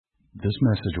This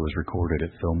message was recorded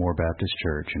at Fillmore Baptist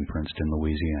Church in Princeton,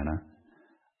 Louisiana.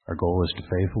 Our goal is to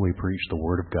faithfully preach the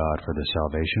Word of God for the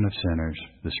salvation of sinners,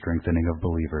 the strengthening of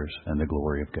believers, and the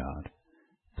glory of God.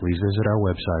 Please visit our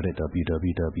website at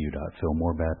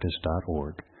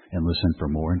www.fillmorebaptist.org and listen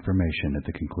for more information at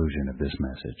the conclusion of this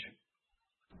message.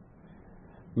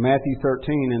 Matthew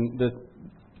 13, and the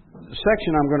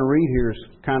section I'm going to read here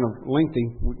is kind of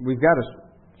lengthy. We've got a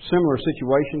similar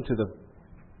situation to the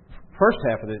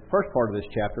first part of this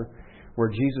chapter, where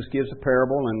Jesus gives a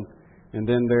parable, and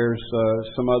then there's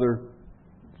some other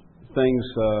things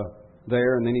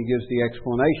there, and then he gives the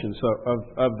explanation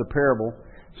of the parable,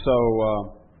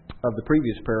 of the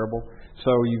previous parable.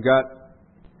 So you've got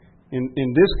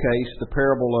in this case the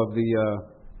parable of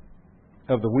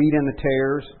the wheat and the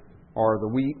tares, or the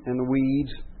wheat and the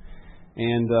weeds,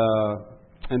 and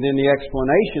then the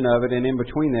explanation of it, and in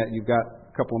between that you've got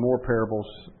a couple of more parables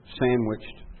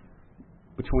sandwiched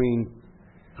between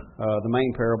the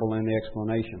main parable and the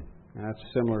explanation. And that's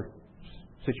a similar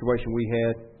situation we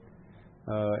had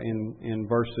in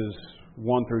verses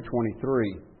 1 through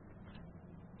 23.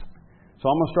 So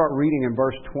I'm going to start reading in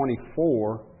verse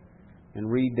 24 and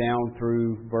read down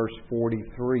through verse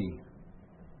 43,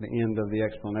 the end of the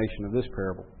explanation of this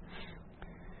parable.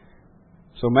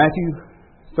 So Matthew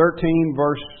 13,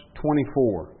 verse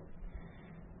 24.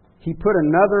 He put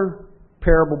another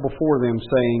parable before them,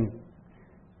 saying,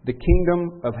 "The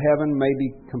kingdom of heaven may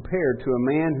be compared to a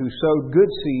man who sowed good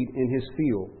seed in his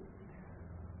field.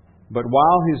 But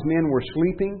while his men were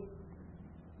sleeping,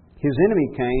 his enemy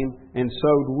came and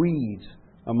sowed weeds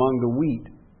among the wheat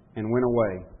and went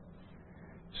away.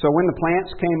 So when the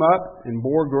plants came up and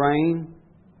bore grain,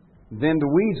 then the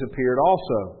weeds appeared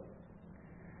also.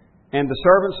 And the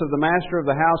servants of the master of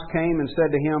the house came and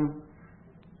said to him,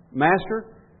 'Master,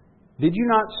 did you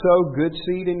not sow good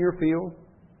seed in your field?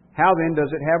 How then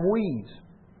does it have weeds?'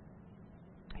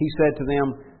 He said to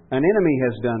them, 'An enemy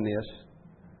has done this.'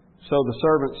 So the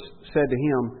servants said to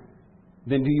him,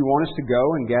 'Then do you want us to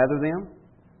go and gather them?'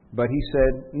 But he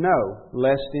said, 'No,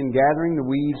 lest in gathering the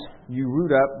weeds you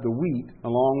root up the wheat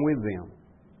along with them.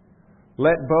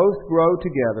 Let both grow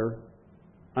together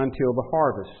until the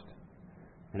harvest.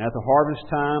 And at the harvest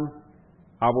time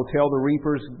I will tell the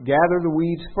reapers, gather the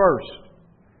weeds first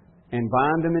and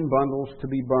bind them in bundles to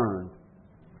be burned,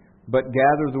 but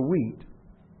gather the wheat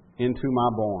into my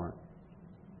barn.'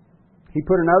 He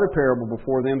put another parable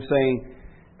before them, saying,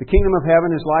 'The kingdom of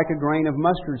heaven is like a grain of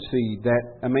mustard seed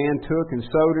that a man took and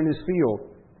sowed in his field.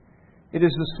 It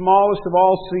is the smallest of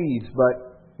all seeds,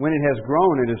 but when it has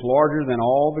grown, it is larger than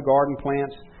all the garden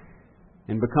plants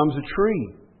and becomes a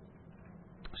tree,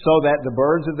 so that the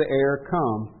birds of the air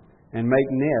come and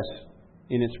make nests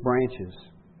in its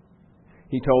branches.'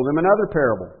 He told them another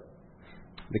parable.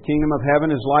 'The kingdom of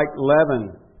heaven is like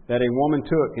leaven that a woman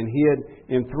took and hid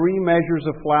in 3 measures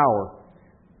of flour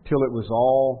till it was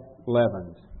all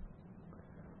leavened.'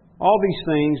 All these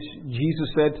things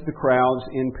Jesus said to the crowds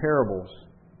in parables.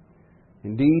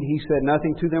 Indeed, he said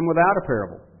nothing to them without a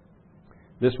parable.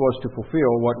 This was to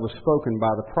fulfill what was spoken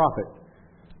by the prophet,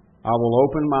 'I will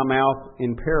open my mouth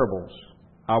in parables.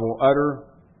 I will utter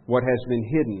what has been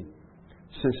hidden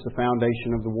since the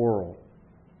foundation of the world.'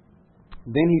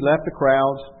 Then he left the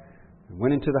crowds and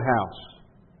went into the house.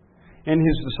 And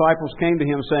his disciples came to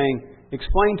him, saying,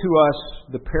 'Explain to us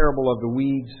the parable of the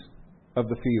weeds of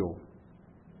the field.'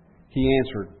 He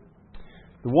answered,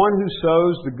 'The one who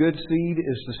sows the good seed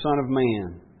is the Son of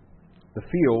Man. The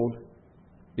field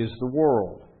is the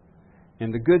world,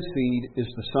 and the good seed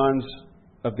is the sons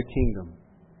of the kingdom.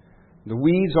 The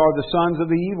weeds are the sons of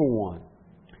the evil one,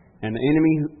 and the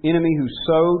enemy who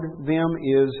sowed them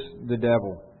is the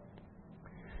devil.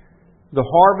 The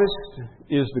harvest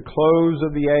is the close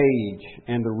of the age,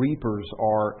 and the reapers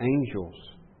are angels.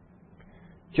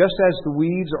 Just as the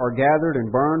weeds are gathered and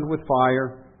burned with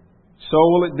fire, so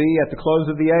will it be at the close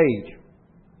of the age.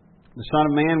 The Son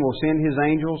of Man will send His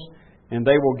angels, and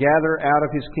they will gather out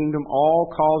of His kingdom all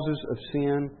causes of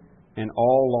sin and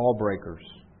all lawbreakers,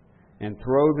 and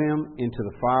throw them into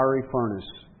the fiery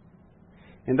furnace.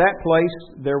 In that place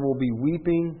there will be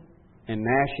weeping and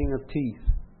gnashing of teeth.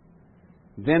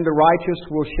 Then the righteous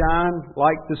will shine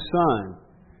like the sun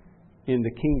in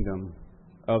the kingdom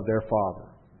of their Father.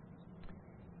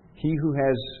 He who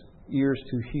has ears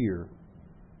to hear,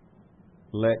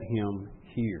 let him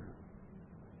hear."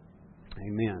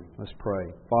 Amen. Let's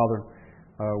pray. Father,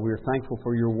 we are thankful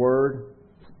for your word,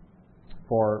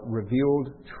 for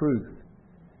revealed truth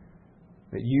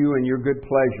that you and your good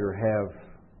pleasure have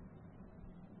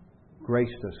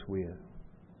graced us with.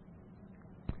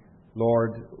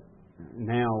 Lord,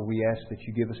 now we ask that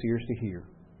you give us ears to hear.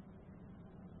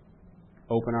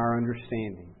 Open our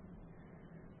understanding.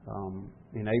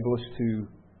 Enable us to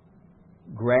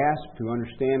grasp, to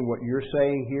understand what You're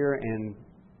saying here and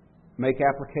make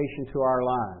application to our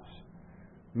lives.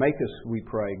 Make us, we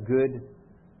pray,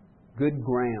 good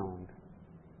ground,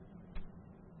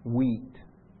 wheat,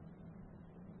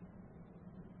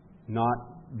 not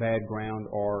bad ground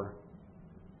or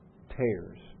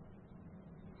tares.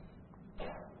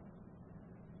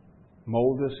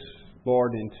 Mold us,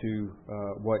 Lord, into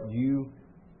what You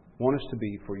want us to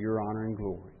be for Your honor and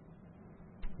glory.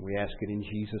 We ask it in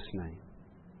Jesus' name.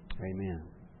 Amen.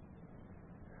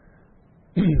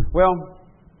 Well,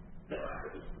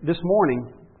 this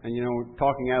morning, and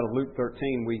talking out of Luke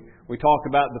 13, we talked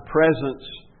about the presence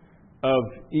of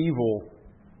evil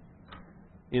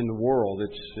in the world.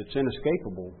 It's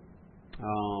inescapable.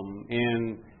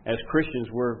 And as Christians,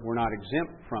 we're not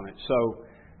exempt from it. So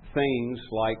things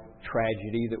like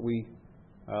tragedy that we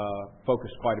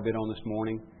focused quite a bit on this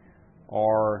morning,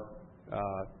 or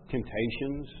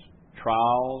temptations,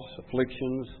 trials,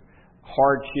 afflictions,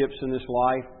 hardships in this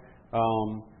life,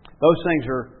 those things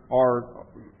are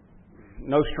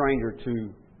no stranger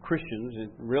to Christians,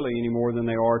 really any more than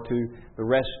they are to the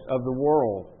rest of the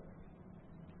world.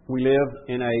 We live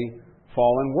in a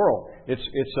fallen world. It's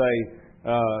a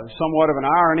somewhat of an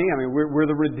irony. I mean, we're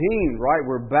the redeemed, right?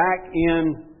 We're back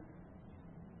in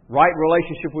right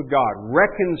relationship with God,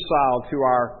 reconciled to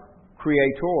our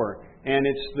Creator. And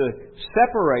it's the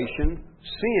separation,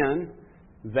 sin,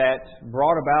 that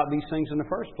brought about these things in the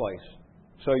first place.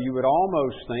 So you would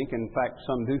almost think, in fact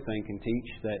some do think and teach,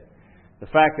 that the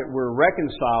fact that we're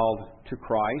reconciled to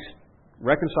Christ,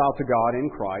 reconciled to God in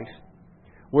Christ,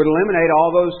 would eliminate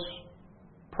all those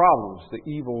problems,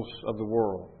 the evils of the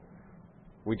world.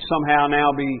 We'd somehow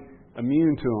now be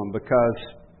immune to them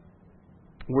because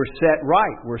we're set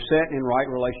right. We're set in right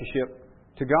relationship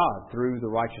to God through the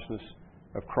righteousness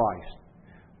of Christ.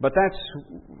 But that's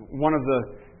one of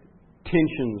the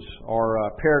tensions or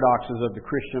paradoxes of the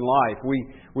Christian life.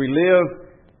 We live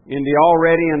in the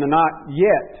already and the not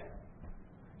yet.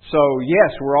 So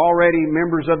yes, we're already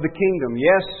members of the kingdom.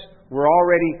 Yes, we're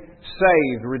already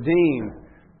saved, redeemed,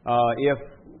 if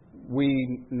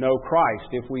we know Christ,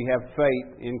 if we have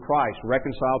faith in Christ,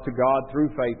 reconciled to God through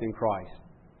faith in Christ.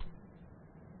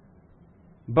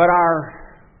 But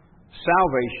our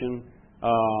salvation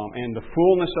and the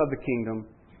fullness of the kingdom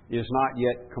is not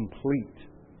yet complete.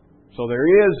 So there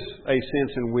is a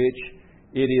sense in which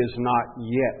it is not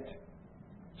yet.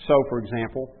 So, for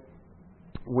example,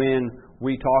 when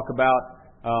we talk about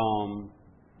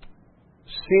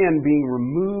sin being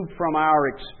removed from our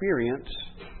experience,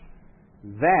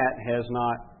 that has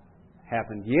not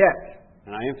happened yet.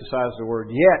 And I emphasize the word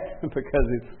yet because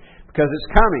it's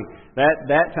coming.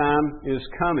 That time is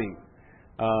coming.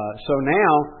 So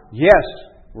now, yes,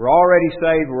 we're already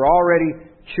saved. We're already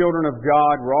children of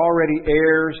God. We're already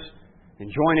heirs and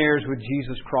joint heirs with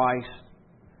Jesus Christ.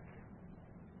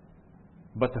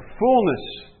 But the fullness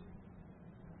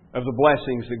of the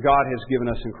blessings that God has given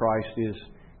us in Christ is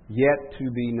yet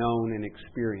to be known and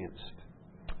experienced.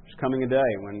 There's coming a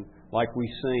day when, like we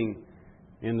sing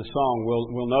in the song,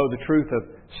 we'll know the truth of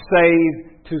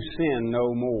saved to sin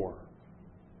no more.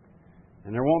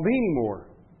 And there won't be any more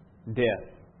death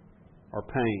or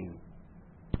pain.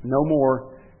 No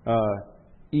more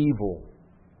evil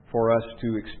for us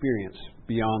to experience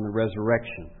beyond the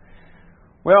resurrection.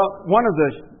 Well, one of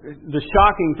the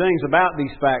shocking things about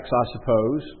these facts, I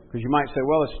suppose, because you might say,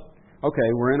 well, it's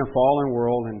okay, we're in a fallen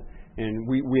world and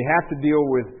we have to deal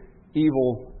with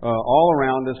evil all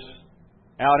around us,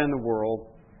 out in the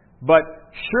world. But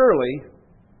surely,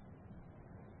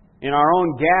 in our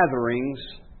own gatherings,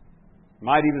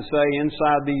 might even say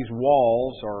inside these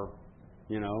walls or,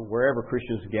 wherever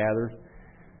Christians gather,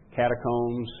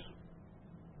 catacombs,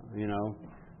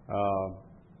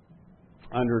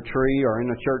 under a tree or in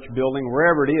a church building,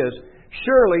 wherever it is,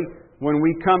 surely when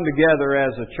we come together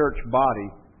as a church body,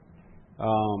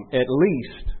 at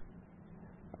least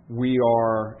we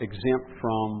are exempt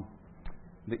from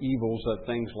the evils of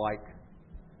things like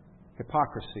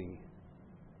hypocrisy,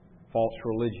 false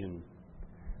religion,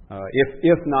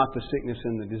 if not the sickness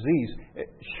and the disease,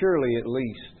 surely at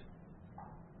least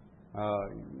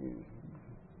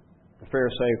the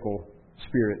Pharisaical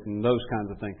spirit and those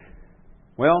kinds of things.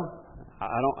 Well,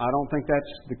 I don't think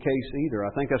that's the case either. I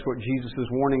think that's what Jesus is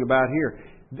warning about here.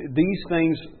 These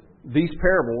things, these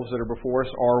parables that are before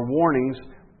us are warnings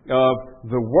of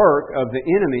the work of the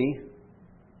enemy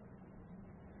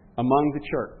among the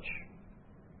church.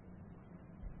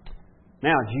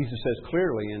 Now, Jesus says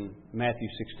clearly in Matthew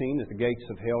 16 that the gates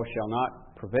of hell shall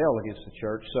not prevail against the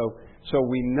church. So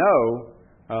we know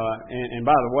And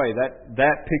by the way,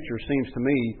 that picture seems to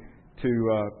me to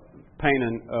paint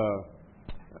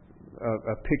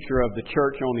a picture of the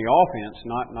church on the offense,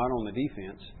 not on the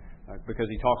defense, because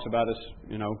he talks about us,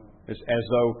 as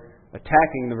though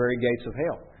attacking the very gates of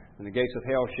hell, and the gates of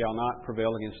hell shall not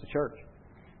prevail against the church.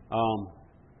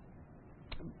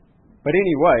 But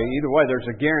anyway, either way, there's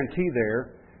a guarantee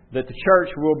there that the church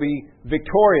will be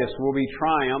victorious, will be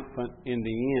triumphant in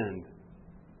the end.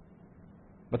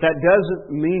 But that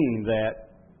doesn't mean that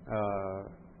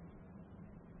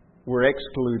we're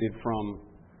excluded from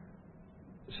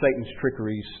Satan's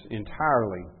trickeries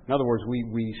entirely. In other words,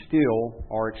 we still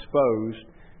are exposed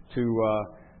to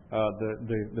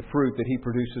the fruit that he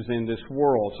produces in this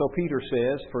world. So Peter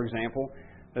says, for example,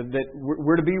 that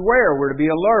we're to beware, we're to be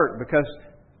alert, because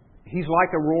he's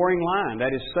like a roaring lion.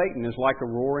 That is, Satan is like a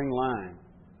roaring lion,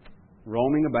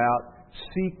 roaming about,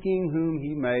 seeking whom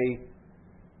he may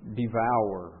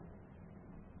devour.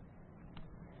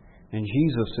 And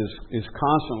Jesus is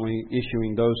constantly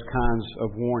issuing those kinds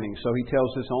of warnings. So he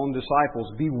tells his own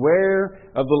disciples, beware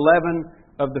of the leaven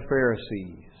of the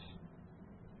Pharisees.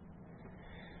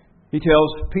 He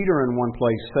tells Peter in one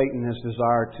place, Satan has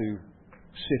desired to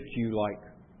sift you like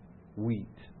wheat.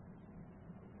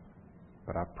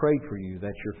 But I prayed for you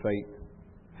that your faith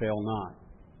fail not.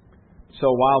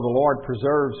 So while the Lord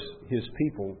preserves His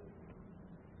people,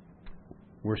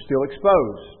 we're still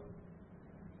exposed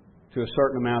to a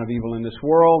certain amount of evil in this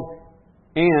world,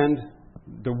 and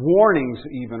the warnings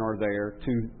even are there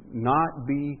to not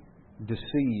be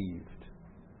deceived.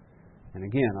 And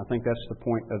again, I think that's the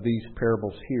point of these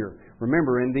parables here.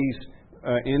 Remember, in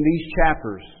these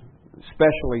chapters,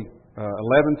 especially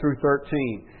 11 through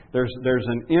 13, there's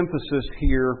an emphasis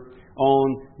here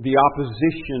on the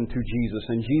opposition to Jesus,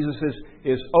 and Jesus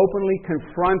is openly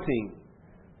confronting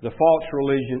the false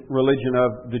religion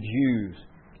of the Jews,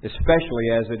 especially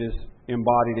as it is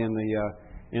embodied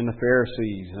in the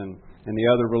Pharisees and the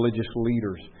other religious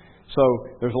leaders. So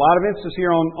there's a lot of emphasis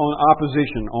here on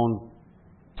opposition, on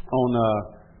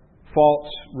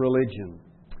false religion.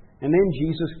 And then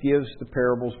Jesus gives the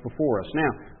parables before us.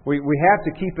 Now, we have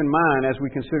to keep in mind as we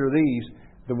consider these,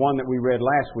 the one that we read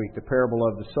last week, the parable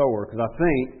of the sower, because I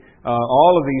think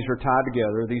all of these are tied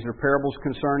together. These are parables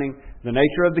concerning the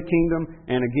nature of the kingdom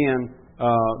and, again,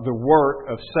 the work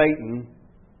of Satan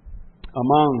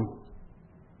among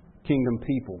kingdom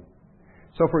people.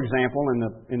 So, for example,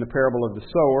 in the parable of the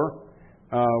sower,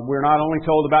 we're not only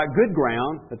told about good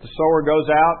ground, that the sower goes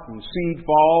out and seed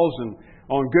falls and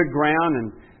on good ground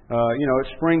and it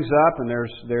springs up and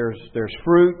there's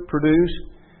fruit produced,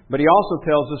 but he also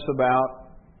tells us about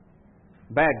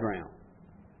bad ground.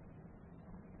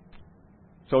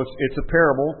 So it's a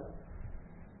parable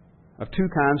of two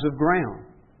kinds of ground.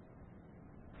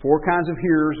 4 kinds of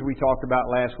hearers we talked about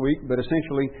last week, but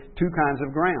essentially 2 kinds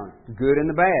of ground, good and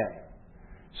the bad.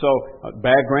 So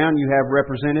bad ground you have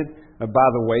represented by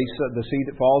the seed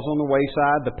that falls on the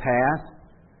wayside, the path,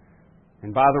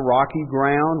 and by the rocky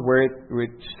ground where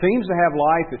it seems to have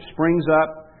life, it springs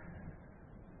up,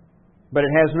 but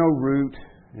it has no root.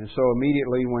 And so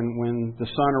immediately when the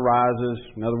sun arises,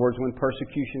 in other words, when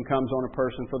persecution comes on a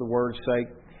person for the word's sake,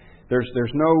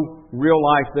 there's no real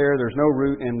life there, there's no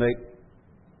root, and they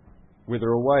wither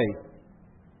away.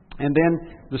 And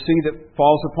then the seed that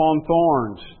falls upon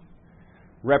thorns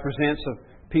represents of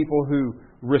people who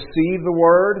receive the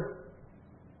Word,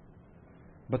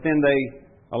 but then they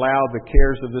allow the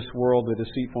cares of this world, the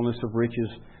deceitfulness of riches,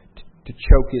 to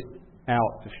choke it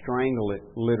out, to strangle it,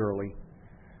 literally.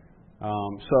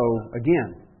 So,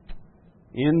 again,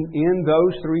 in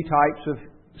those 3 types of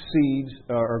seeds,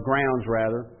 or grounds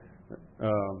rather,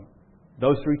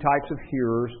 those 3 types of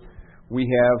hearers, we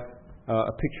have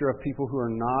a picture of people who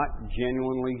are not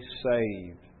genuinely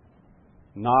saved,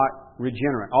 not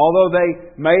regenerate. Although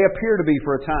they may appear to be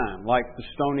for a time, like the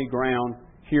stony ground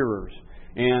hearers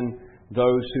and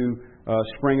those who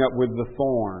spring up with the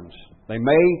thorns. They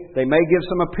may give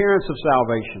some appearance of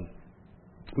salvation.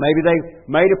 Maybe they've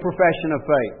made a profession of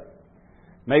faith.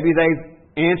 Maybe they've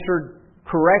answered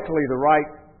correctly the right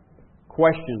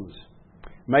questions.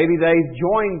 Maybe they've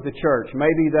joined the church.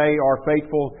 Maybe they are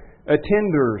faithful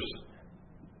attenders.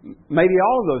 Maybe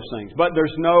all of those things. But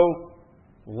there's no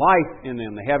life in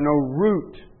them. They have no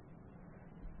root.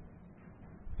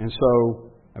 And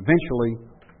so, eventually,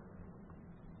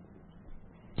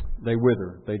 they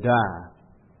wither. They die.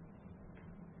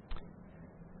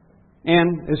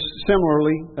 And it's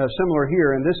similar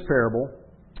here in this parable.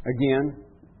 Again,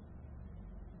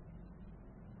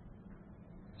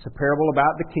 it's a parable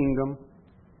about the kingdom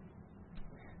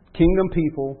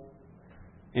people,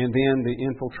 and then the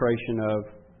infiltration of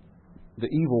the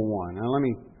evil one. Now let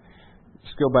me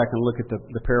just go back and look at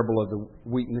the parable of the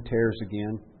wheat and the tares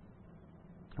again.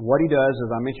 What he does,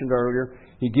 as I mentioned earlier,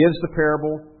 he gives the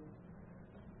parable,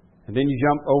 and then you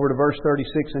jump over to verse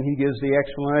 36 and he gives the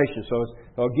explanation. So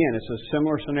again, it's a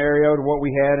similar scenario to what we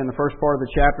had in the first part of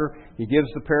the chapter. He gives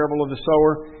the parable of the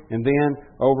sower, and then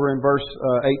over in verse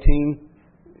 18,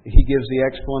 he gives the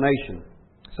explanation.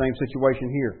 Same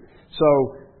situation here.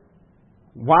 So,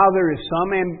 while there is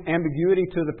some ambiguity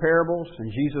to the parables, and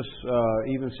Jesus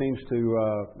even seems to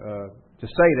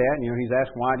say that, he's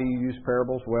asked, why do you use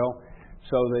parables? Well,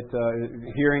 so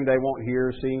that hearing they won't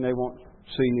hear, seeing they won't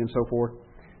see, and so forth,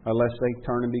 unless they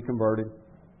turn and be converted.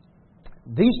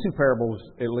 These two parables,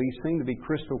 at least, seem to be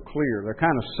crystal clear. They're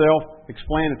kind of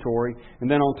self-explanatory, and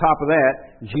then on top of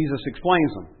that, Jesus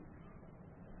explains them.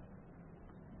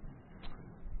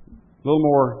 A little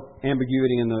more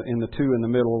ambiguity in the two in the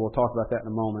middle. We'll talk about that in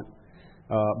a moment.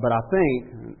 But I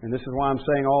think, and this is why I'm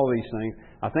saying all these things,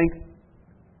 I think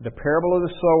the parable of the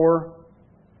sower,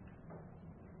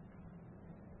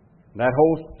 that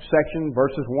whole section,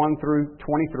 verses 1 through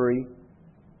 23,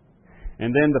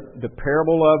 and then the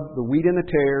parable of the wheat and the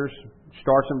tares,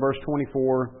 starts in verse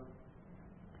 24.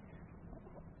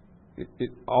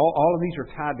 All of these are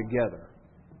tied together.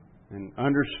 And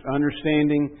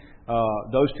understanding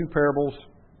those two parables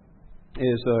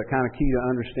is kind of key to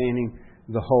understanding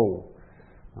the whole.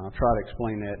 I'll try to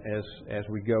explain that as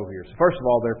we go here. So first of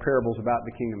all, they're parables about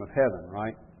the kingdom of heaven,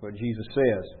 right? What Jesus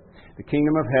says. The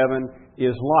kingdom of heaven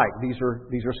is like. These are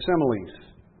similes,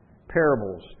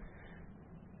 parables,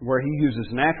 where he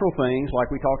uses natural things, like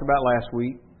we talked about last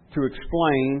week, to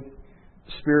explain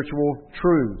spiritual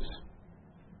truths.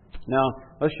 Now,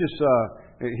 let's just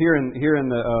here in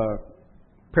the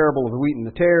parable of the wheat and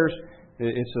the tares,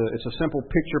 it's a simple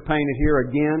picture painted here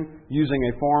again using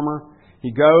a farmer.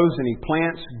 He goes and he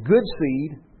plants good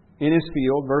seed in his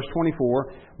field, verse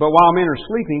 24. But while men are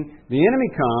sleeping, the enemy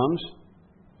comes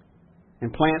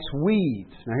and plants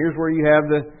weeds. Now here's where you have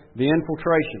the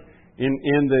infiltration.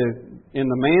 In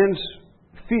the man's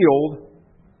field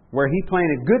where he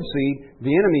planted good seed,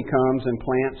 the enemy comes and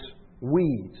plants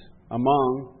weeds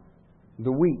among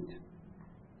the wheat.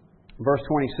 Verse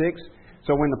 26,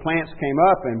 so when the plants came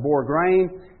up and bore grain,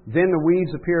 then the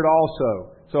weeds appeared also.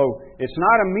 So it's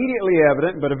not immediately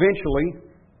evident, but eventually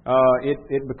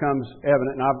it becomes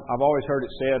evident. And I've always heard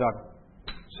it said, I'm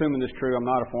assuming this is true, I'm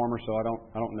not a farmer, so I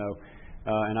don't know.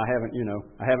 And I haven't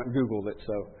Googled it,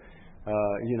 so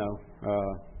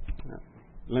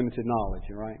limited knowledge,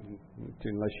 right?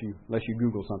 Unless you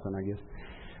Google something, I guess.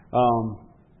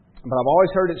 But I've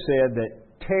always heard it said that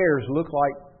tares look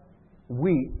like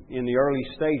wheat in the early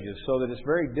stages, so that it's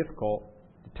very difficult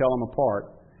to tell them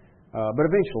apart. But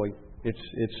eventually,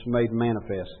 it's made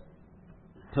manifest.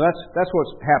 So that's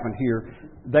what's happened here.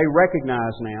 They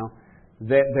recognize now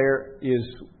that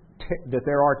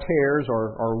there are tares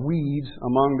or weeds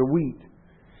among the wheat,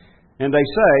 and they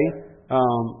say,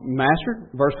 Master,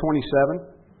 verse 27,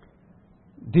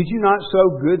 did you not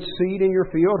sow good seed in your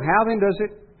field? How then does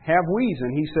it have weeds?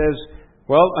 And he says,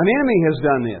 well, an enemy has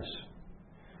done this.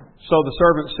 So the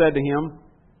servant said to him,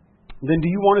 then do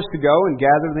you want us to go and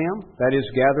gather them? That is,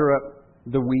 gather up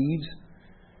the weeds.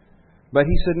 But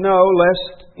he said, no,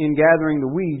 lest in gathering the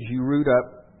weeds you root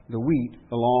up the wheat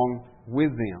along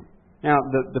with them. Now,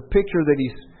 the picture that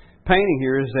he's painting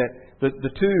here is that the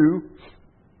two,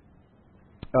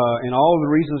 and all of the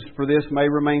reasons for this may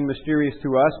remain mysterious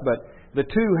to us, but the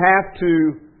two have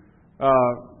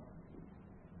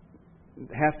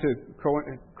to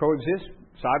coexist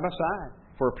side by side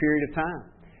for a period of time.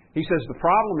 He says the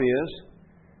problem is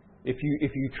if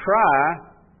you try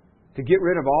to get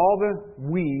rid of all the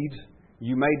weeds,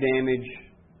 you may damage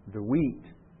the wheat.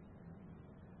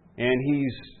 And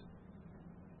he's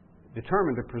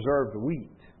determined to preserve the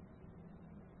wheat,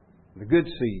 the good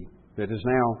seed that is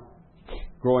now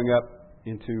growing up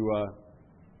into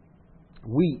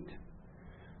wheat.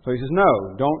 So he says,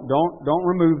 no, don't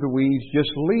remove the weeds.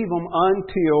 Just leave them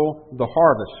until the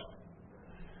harvest.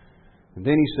 And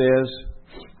then he says,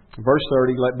 verse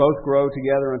 30, let both grow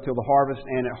together until the harvest,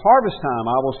 and at harvest time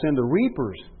I will send the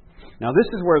reapers. Now this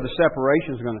is where the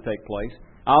separation is going to take place.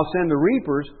 I'll send the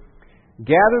reapers,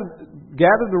 gather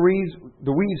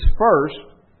the weeds first,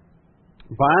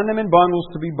 bind them in bundles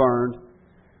to be burned,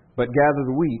 but gather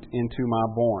the wheat into my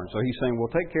barn. So he's saying,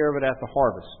 we'll take care of it at the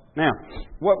harvest. Now,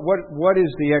 what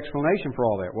is the explanation for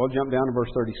all that? Well, jump down to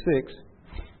verse 36.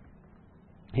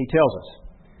 He tells us,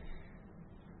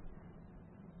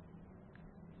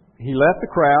 he left the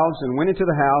crowds and went into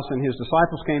the house, and his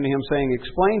disciples came to him, saying,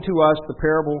 explain to us the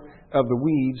parable of the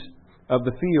weeds of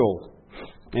the field.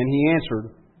 And he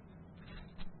answered,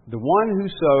 The one who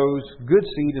sows good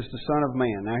seed is the Son of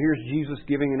Man. Now here's Jesus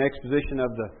giving an exposition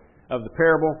of the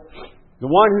parable. The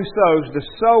one who sows, the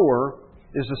sower,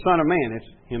 is the Son of Man.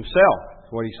 It's Himself.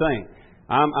 That's what He's saying.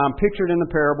 I'm pictured in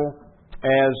the parable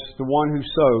as the one who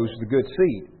sows the good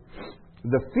seed.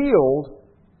 The field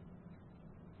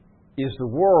is the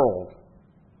world.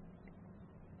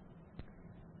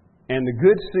 And the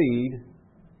good seed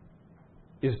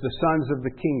is the sons of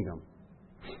the kingdom.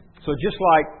 So just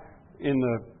like in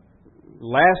the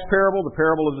last parable, the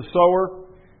parable of the sower,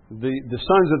 the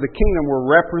sons of the kingdom were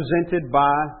represented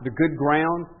by the good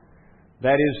ground.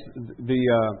 That is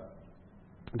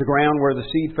the ground where the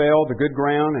seed fell, the good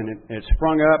ground, and it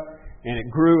sprung up, and it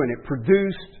grew, and it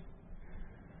produced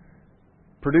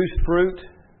fruit.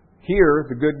 Here,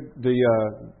 the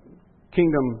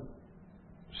kingdom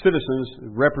citizens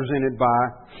represented by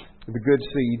the good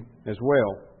seed as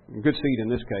well. Good seed in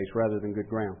this case, rather than good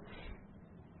ground.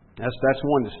 That's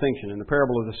one distinction. In the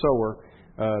parable of the sower,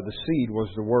 the seed was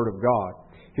the Word of God.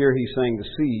 Here He's saying the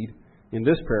seed, in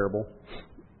this parable,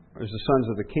 is the sons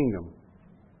of the kingdom.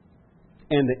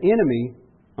 And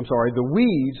the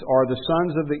weeds are the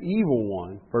sons of the evil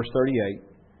one, verse 38.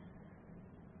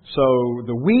 So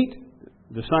the wheat,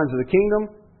 the sons of the kingdom,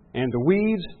 and the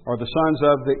weeds are the sons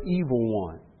of the evil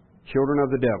one, children of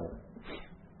the devil.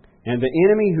 And the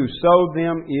enemy who sowed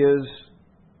them is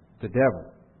the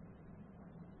devil.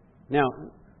 Now,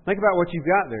 think about what you've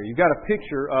got there. You've got a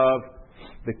picture of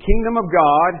the kingdom of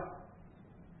God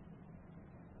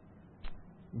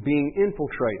being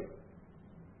infiltrated.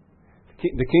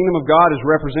 The kingdom of God is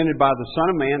represented by the Son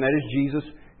of Man, that is Jesus,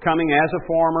 coming as a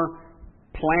farmer,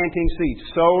 planting seed,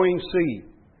 sowing seed.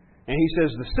 And He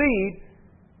says the seed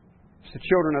is the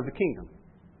children of the kingdom.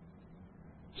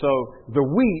 So the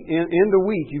wheat, in the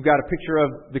wheat, you've got a picture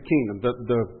of the kingdom,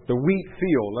 the wheat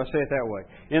field. Let's say it that way.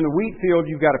 In the wheat field,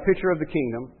 you've got a picture of the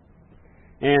kingdom,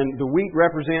 and the wheat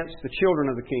represents the children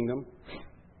of the kingdom.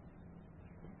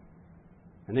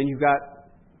 And then you've got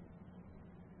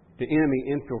the enemy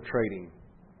infiltrating.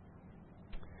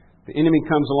 The enemy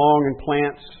comes along and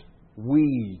plants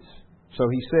weeds. So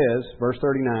he says, verse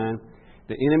 39,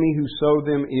 the enemy who sowed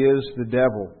them is the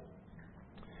devil.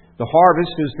 The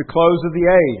harvest is the close of the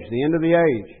age, the end of the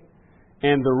age.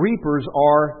 And the reapers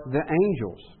are the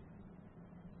angels.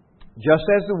 Just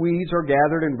as the weeds are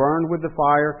gathered and burned with the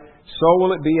fire, so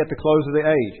will it be at the close of the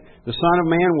age. The Son of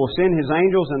Man will send His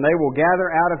angels, and they will gather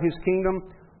out of His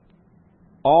kingdom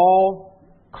all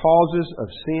causes of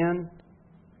sin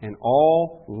and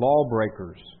all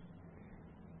lawbreakers,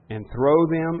 and throw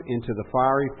them into the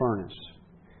fiery furnace.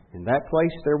 In that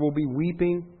place there will be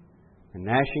weeping and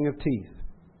gnashing of teeth.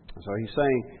 So He's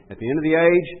saying, at the end of the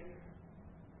age,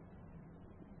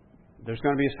 there's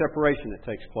going to be a separation that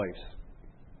takes place.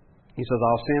 He says,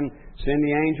 I'll send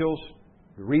the angels,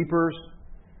 the reapers,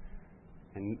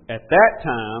 and at that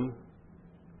time,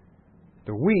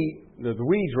 the weeds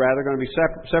are going to be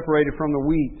separated from the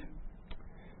wheat.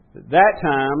 At that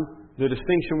time, the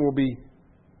distinction will be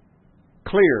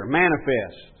clear,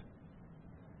 manifest.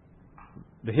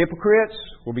 The hypocrites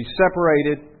will be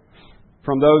separated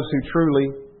from those who truly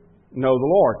know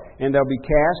the Lord. And they'll be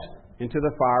cast into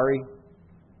the fiery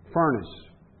furnace,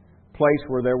 place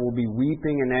where there will be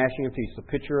weeping and gnashing of teeth. The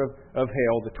picture of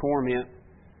hell, the torment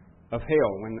of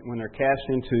hell, when they're cast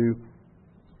into,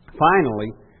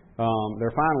 finally,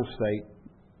 their final state,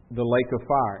 the lake of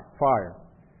fire,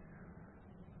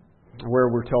 where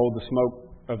we're told the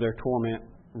smoke of their torment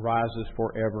rises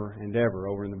forever and ever,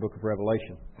 over in the book of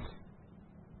Revelation.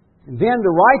 Then the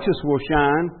righteous will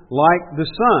shine like the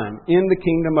sun in the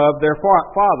kingdom of their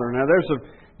Father. Now there's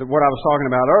what I was talking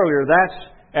about earlier. That's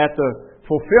at the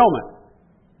fulfillment,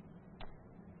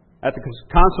 at the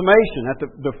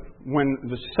consummation, when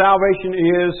the salvation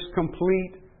is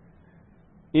complete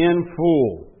in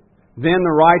full. Then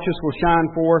the righteous will shine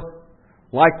forth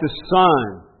like the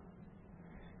sun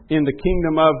in the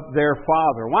kingdom of their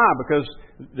Father. Why? Because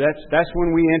that's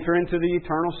when we enter into the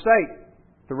eternal state,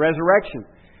 the resurrection.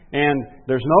 And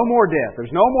there's no more death.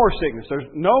 There's no more sickness. There's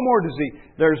no more disease.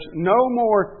 There's no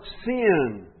more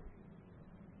sin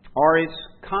or its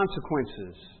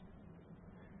consequences.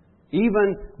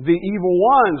 Even the evil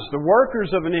ones, the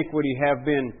workers of iniquity, have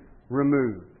been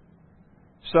removed.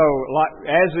 So,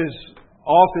 as is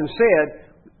often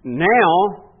said,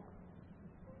 now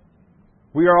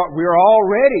we are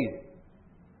already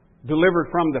delivered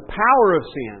from the power of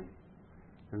sin.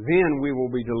 And then we will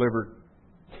be delivered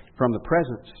from the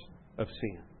presence of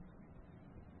sin.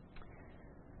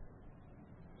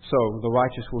 So the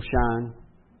righteous will shine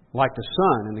like the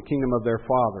sun in the kingdom of their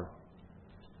Father.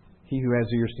 He who has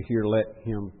ears to hear, let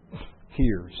him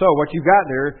hear. So what you've got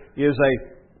there is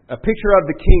a picture of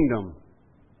the kingdom.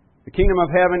 The kingdom of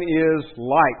heaven is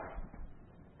like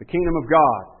the kingdom of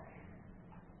God.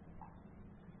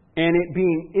 And it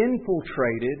being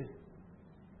infiltrated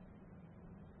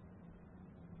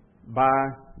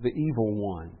by the evil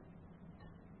one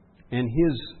and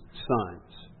his sons,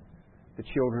 the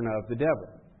children of the devil.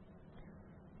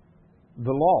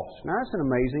 The lost. Now that's an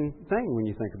amazing thing when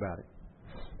you think about it.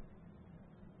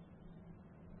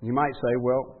 You might say,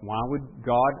 well, why would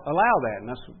God allow that? And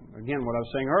that's, again, what I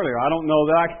was saying earlier. I don't know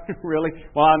that I can really,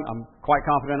 well, I'm quite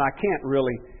confident I can't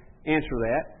really answer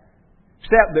that,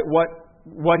 except that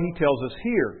what He tells us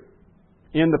here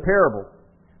in the parable.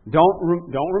 Don't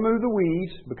remove the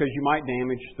weeds because you might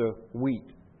damage the wheat.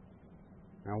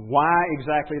 Now, why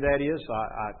exactly that is,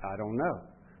 I don't know.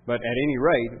 But at any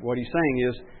rate, what He's saying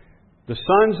is, the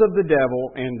sons of the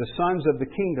devil and the sons of the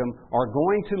kingdom are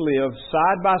going to live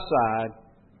side by side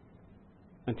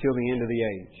until the end of the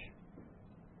age.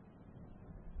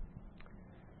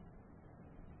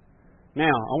 Now,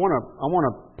 I want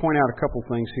to point out a couple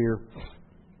things here.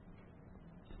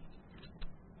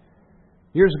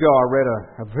 Years ago, I read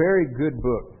a very good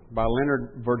book by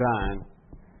Leonard Verdine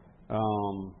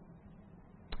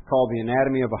called The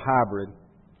Anatomy of a Hybrid.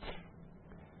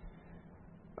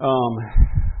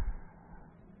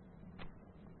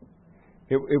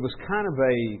 It was kind of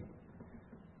a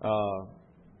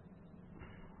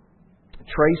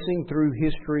tracing through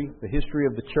history, the history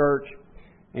of the church,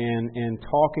 and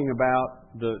talking about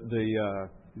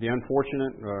the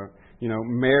unfortunate,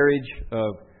 marriage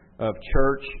of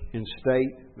church and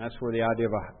state. That's where the idea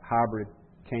of a hybrid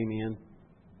came in,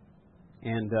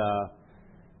 and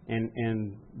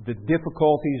the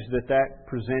difficulties that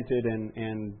presented,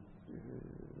 and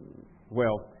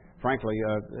well, frankly,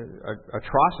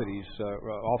 atrocities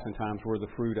oftentimes were the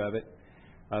fruit of it.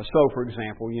 So, for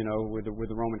example, with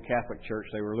the Roman Catholic Church,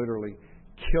 they were literally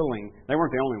killing. They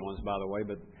weren't the only ones, by the way,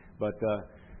 but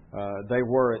they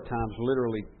were at times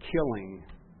literally killing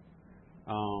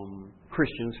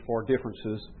Christians for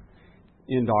differences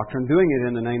in doctrine, doing it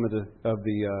in the name of doing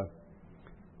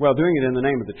it in the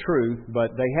name of the truth.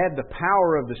 But they had the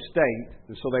power of the state,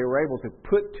 and so they were able to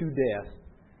put to death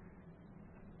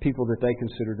people that they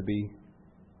considered to be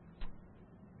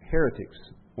heretics.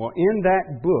 Well, in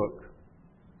that book,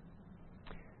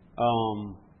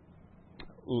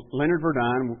 Leonard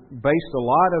Verdine based a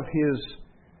lot of his,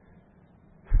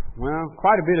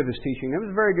 quite a bit of his teaching. It was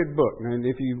a very good book, and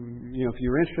if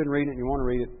you're interested in reading it and you want to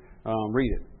read it,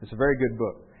 read it. It's a very good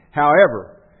book.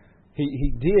 However,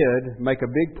 he did make a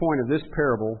big point of this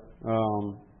parable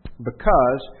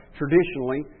because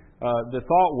traditionally the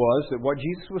thought was that what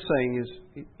Jesus was saying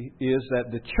is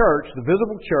that the church, the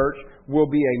visible church, will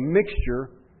be a mixture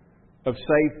of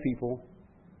saved people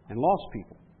and lost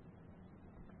people.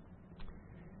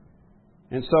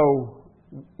 And so,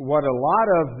 what a lot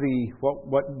of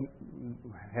what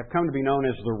have come to be known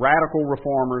as the radical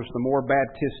reformers, the more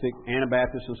Baptistic,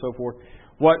 Anabaptists, and so forth,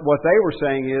 what they were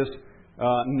saying is,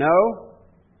 no,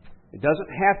 it doesn't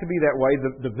have to be that way.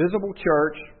 The visible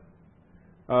church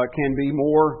can be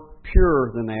more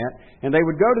pure than that. And they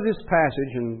would go to this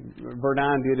passage, and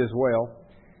Verdine did as well,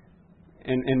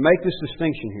 and make this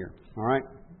distinction here. All right.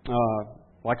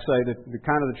 Like I say, the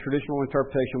kind of the traditional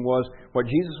interpretation was what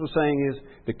Jesus was saying is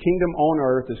the kingdom on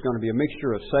earth is going to be a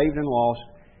mixture of saved and lost,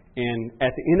 and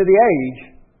at the end of the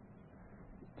age,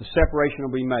 the separation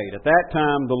will be made. At that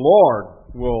time, the Lord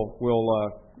will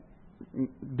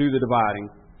do the dividing,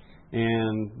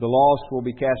 and the lost will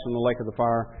be cast in the lake of the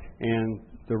fire, and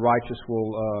the righteous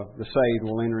the saved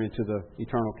will enter into the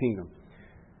eternal kingdom.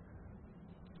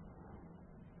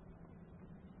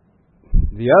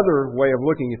 The other way of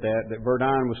looking at that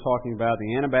Verdine was talking about,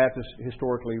 the Anabaptists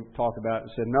historically talked about,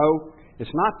 and said, no,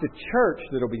 it's not the church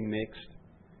that will be mixed,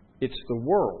 it's the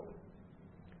world.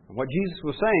 And what Jesus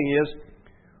was saying is,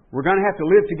 we're going to have to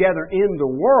live together in the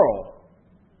world,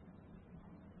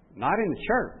 not in the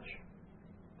church.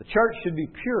 The church should be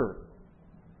pure.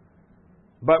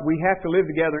 But we have to live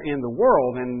together in the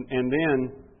world, and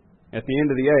then, at the end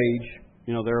of the age,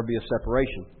 there will be a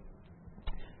separation.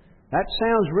 That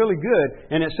sounds really good,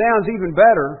 and it sounds even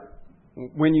better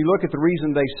when you look at the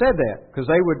reason they said that, because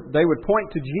they would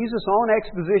point to Jesus' own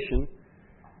exposition.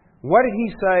 What did He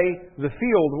say the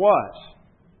field was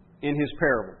in His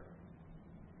parable?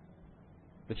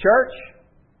 The church?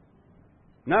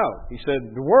 No, He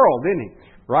said the world, didn't He?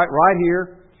 Right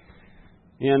here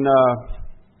in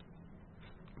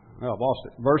I've lost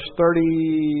it. Verse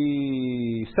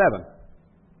 37,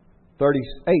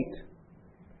 38.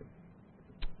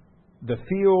 The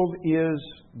field is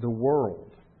the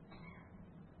world.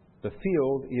 The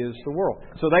field is the world.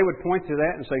 So they would point to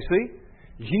that and say, see,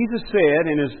 Jesus said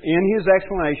in his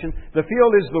explanation, the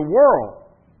field is the world.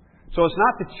 So it's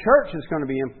not the church that's going to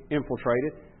be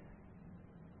infiltrated.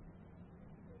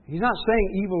 He's not saying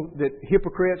that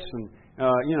hypocrites and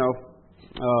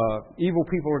evil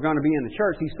people are going to be in the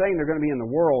church. He's saying they're going to be in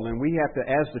the world, and we have to,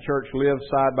 as the church, live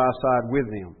side by side with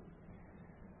them.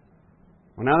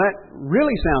 Well, now that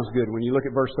really sounds good when you look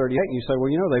at verse 38 and you say,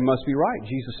 well, they must be right.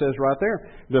 Jesus says right there,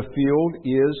 the field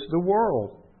is the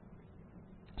world.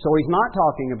 So He's not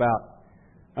talking about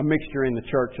a mixture in the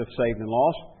church of saved and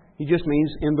lost. He just means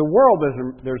in the world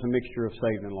there's a mixture of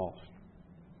saved and lost.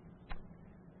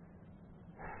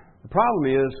 The problem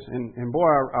is, and boy,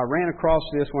 I ran across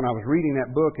this when I was reading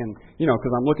that book, and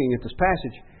because I'm looking at this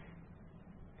passage,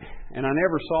 and I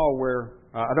never saw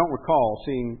I don't recall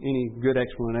seeing any good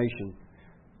explanation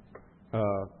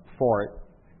for it.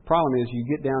 Problem is, you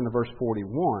get down to verse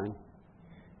 41,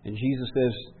 and Jesus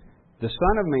says, the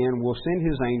Son of Man will send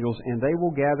His angels, and they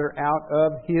will gather out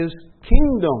of His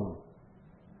kingdom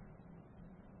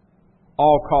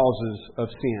all causes of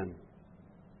sin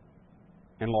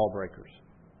and lawbreakers.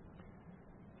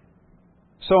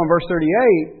 So in verse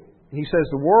 38, He says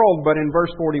the world, but in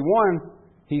verse 41,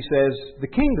 He says the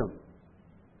kingdom.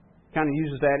 Kind of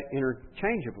uses that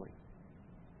interchangeably.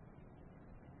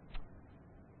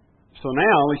 So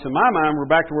now, at least in my mind, we're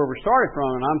back to where we started from,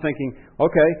 and I'm thinking,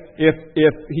 okay,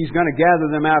 if He's going to gather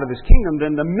them out of His kingdom,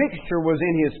 then the mixture was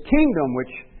in His kingdom,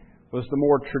 which was the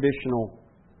more traditional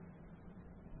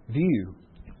view,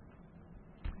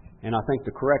 and I think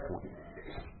the correct one.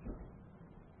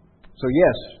 So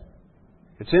yes,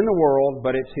 it's in the world,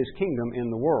 but it's His kingdom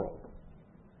in the world.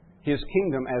 His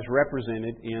kingdom as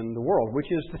represented in the world,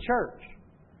 which is the church.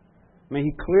 I mean,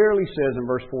 He clearly says in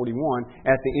verse 41,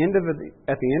 at the end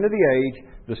of the age,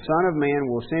 the Son of Man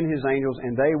will send His angels,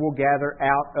 and they will gather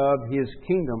out of His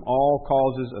kingdom all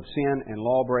causes of sin and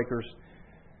lawbreakers,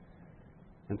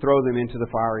 and throw them into the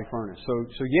fiery furnace.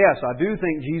 So yes, I do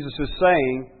think Jesus is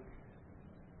saying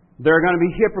there are going to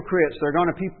be hypocrites. There are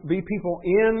going to be people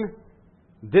in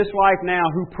this life now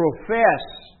who profess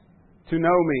to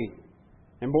know Me.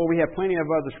 And boy, we have plenty of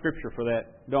other Scripture for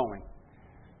that, don't we?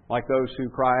 Like those who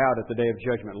cry out at the day of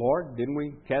judgment, Lord, didn't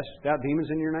we cast out demons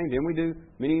in Your name? Didn't we do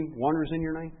many wonders in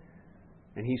Your name?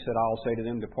 And He said, I'll say to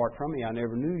them, depart from Me, I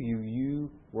never knew you,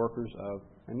 you workers of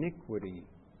iniquity.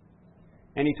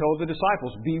 And He told the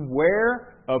disciples,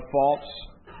 beware of false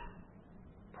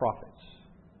prophets.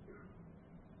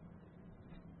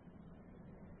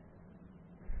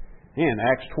 In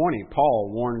Acts 20,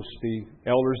 Paul warns the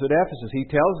elders at Ephesus. He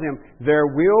tells them, there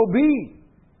will be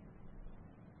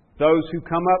those who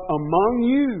come up among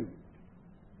you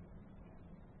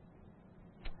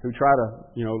who try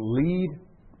to, lead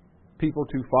people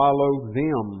to follow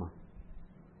them.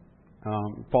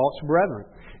 False brethren.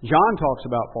 John talks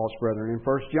about false brethren in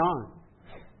 1 John.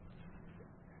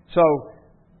 So,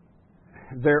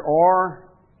 there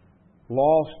are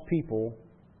lost people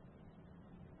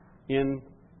in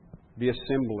the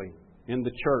assembly, in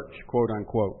the church, quote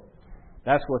unquote.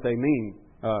 That's what they mean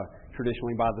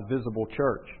traditionally by the visible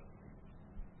church.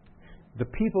 The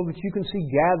people that you can see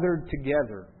gathered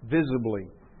together visibly,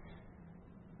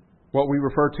 what we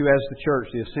refer to as the church,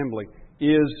 the assembly,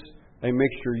 is a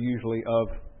mixture usually of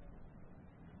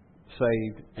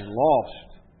saved and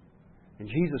lost. And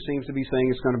Jesus seems to be saying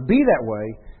it's going to be that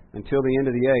way until the end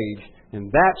of the age,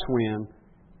 and that's when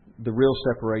the real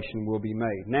separation will be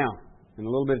made. Now, in a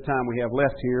little bit of time we have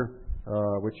left here,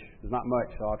 which is not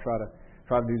much, so I'll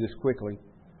try to do this quickly.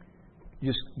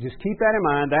 Just keep that in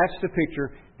mind. That's the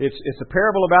picture. It's a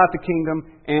parable about the kingdom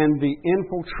and the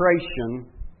infiltration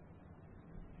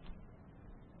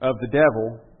of the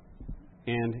devil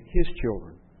and his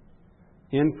children.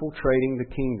 Infiltrating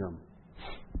the kingdom.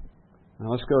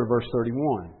 Now let's go to verse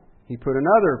 31. He put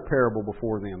another parable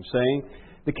before them, saying,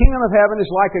 the kingdom of heaven is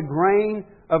like a grain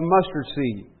of mustard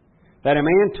seed that a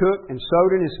man took and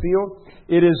sowed in his field.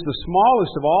 It is the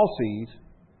smallest of all seeds,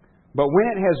 but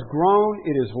when it has grown,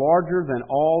 it is larger than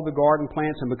all the garden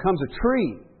plants and becomes a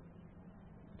tree,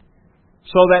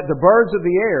 so that the birds of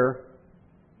the air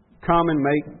come and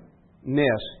make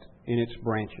nest in its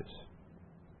branches.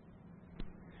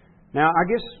 Now, I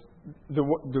guess the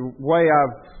way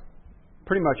I've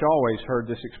pretty much always heard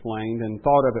this explained and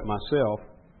thought of it myself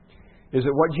is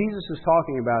that what Jesus is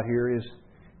talking about here is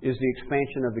the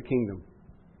expansion of the kingdom.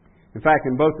 In fact,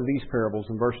 in both of these parables,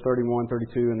 in verse 31,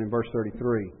 32, and in verse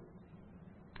 33,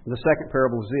 the second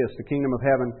parable is this, the kingdom of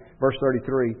heaven, verse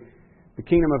 33, the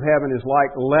kingdom of heaven is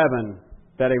like leaven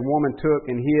that a woman took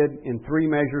and hid in 3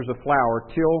 measures of flour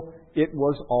till it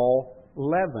was all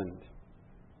leavened.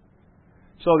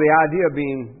 So the idea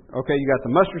being, okay, you got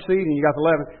the mustard seed and you got the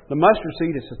leaven. The mustard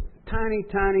seed is a tiny,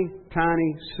 tiny,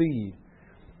 tiny seed,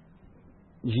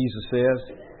 Jesus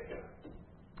says.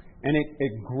 And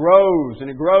it grows and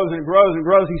it grows and it grows and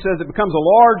grows. He says it becomes a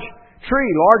large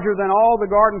tree, larger than all the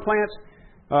garden plants,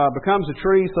 becomes a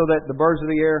tree so that the birds of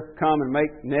the air come and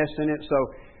make nests in it. So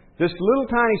this little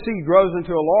tiny seed grows into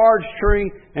a large tree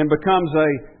and becomes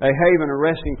a haven, a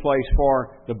resting place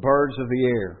for the birds of the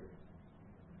air.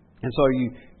 And so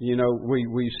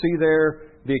we see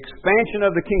there the expansion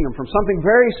of the kingdom from something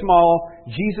very small,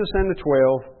 Jesus and the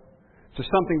 12, to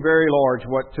something very large,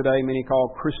 what today many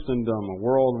call Christendom, a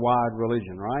worldwide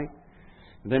religion, right?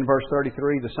 And then verse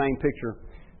 33, the same picture.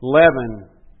 Leaven.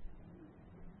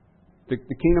 The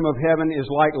kingdom of heaven is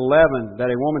like leaven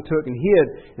that a woman took and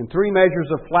hid in 3 measures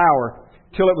of flour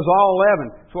till it was all leaven.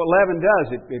 That's what leaven does.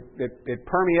 It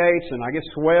permeates and I guess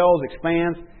swells,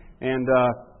 expands, and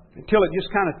until it just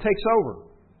kind of takes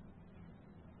over.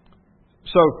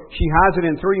 So she hides it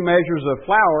in 3 measures of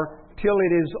flour till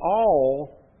it is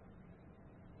all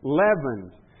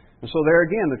leavened. And so there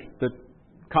again, the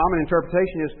common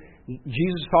interpretation is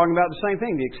Jesus is talking about the same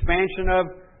thing, the expansion of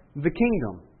the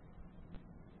kingdom.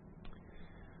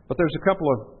 But there's a couple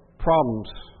of problems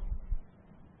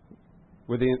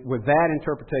with that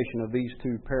interpretation of these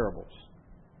 2 parables.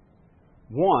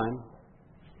 One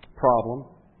problem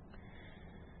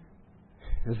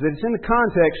is that it's in the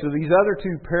context of these other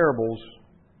 2 parables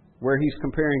where he's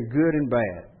comparing good and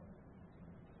bad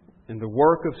and the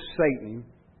work of Satan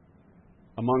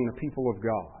among the people of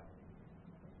God.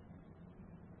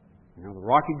 You know, the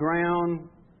rocky ground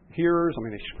hearers,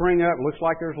 they spring up, looks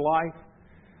like there's life.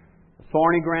 The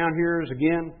thorny ground hearers,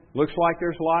 again, looks like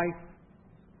there's life.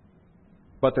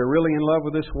 But they're really in love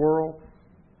with this world.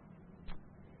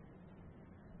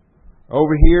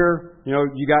 Over here,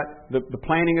 you got the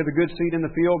planting of the good seed in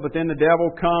the field, but then the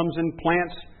devil comes and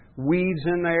plants weeds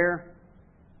in there.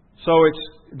 So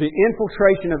it's the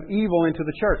infiltration of evil into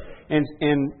the church. And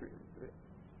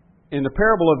in the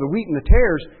parable of the wheat and the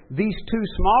tares, these 2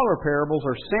 smaller parables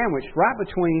are sandwiched right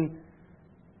between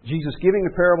Jesus giving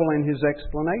the parable and His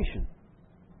explanation.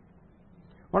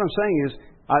 What I'm saying is,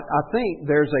 I think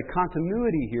there's a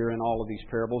continuity here in all of these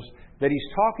parables that He's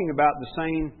talking about the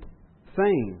same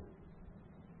thing.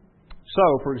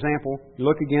 So, for example, you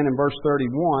look again in verse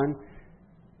 31.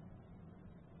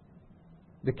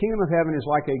 The kingdom of heaven is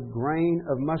like a grain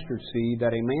of mustard seed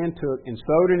that a man took and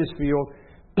sowed in his field.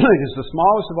 It is the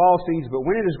smallest of all seeds, but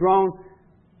when it is grown,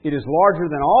 it is larger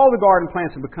than all the garden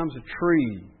plants and becomes a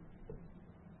tree.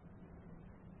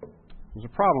 There's a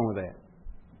problem with that.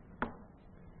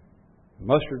 The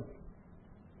mustard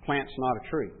plant's not a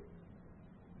tree.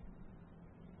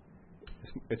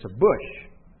 It's a bush.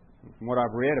 From what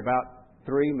I've read, about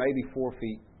 3, maybe 4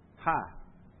 feet high.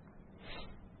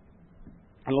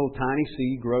 A little tiny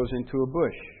seed grows into a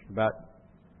bush about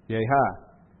yay high.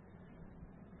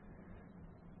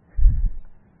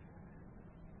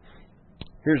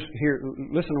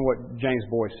 Listen to what James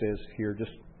Boyce says here.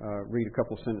 Just read a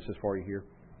couple of sentences for you here.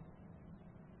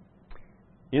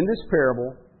 In this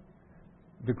parable,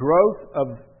 the growth of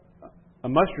a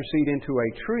mustard seed into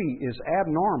a tree is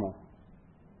abnormal.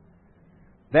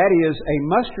 That is, a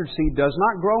mustard seed does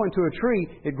not grow into a tree,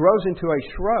 it grows into a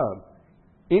shrub.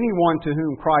 Anyone to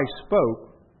whom Christ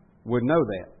spoke would know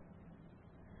that.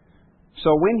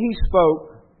 So when He spoke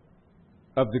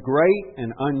of the great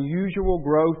and unusual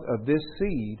growth of this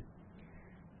seed,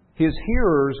 His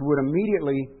hearers would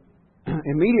immediately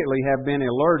have been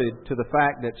alerted to the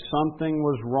fact that something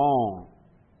was wrong.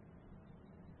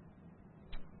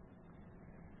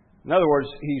 In other words,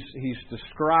 he's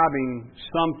describing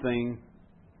something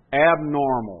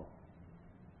abnormal.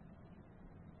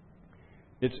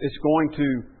 It's going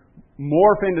to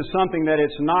morph into something that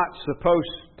it's not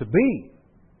supposed to be.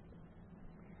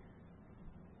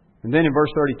 And then in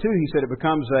verse 32, he said it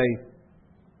becomes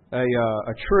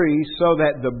a tree so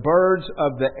that the birds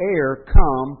of the air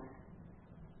come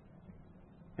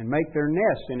and make their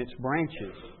nests in its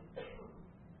branches.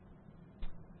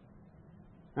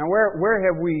 Now, where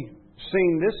have we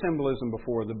seen this symbolism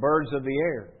before? The birds of the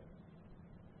air.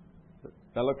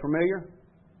 That look familiar?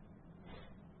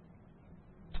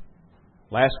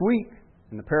 Last week,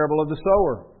 in the parable of the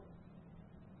sower.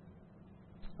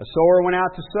 A sower went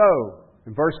out to sow.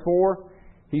 In verse 4,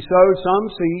 he sowed some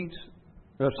seeds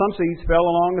fell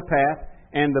along the path,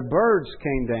 and the birds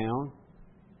came down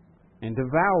and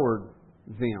devoured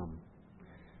them.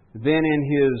 Then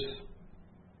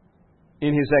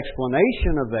in his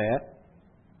explanation of that,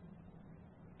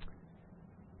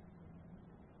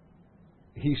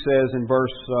 he says in verse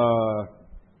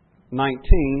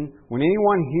 19, when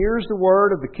anyone hears the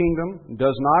word of the kingdom,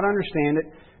 does not understand it,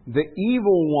 the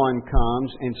evil one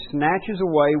comes and snatches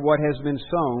away what has been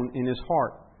sown in his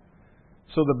heart.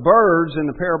 So the birds in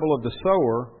the parable of the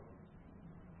sower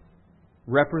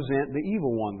represent the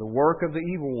evil one, the work of the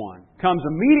evil one. Comes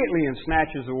immediately and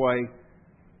snatches away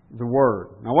the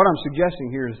word. Now what I'm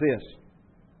suggesting here is this.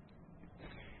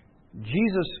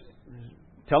 Jesus,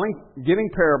 giving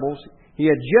parables, He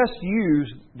had just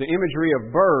used the imagery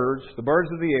of birds, the birds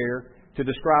of the air, to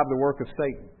describe the work of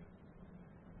Satan.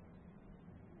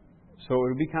 So it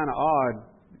would be kind of odd,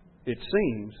 it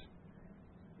seems,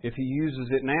 if He uses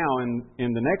it now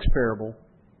in the next parable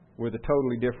with a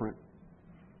totally different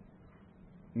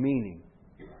meaning.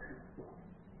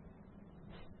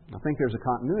 I think there's a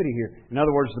continuity here. In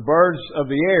other words, the birds of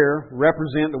the air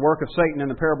represent the work of Satan in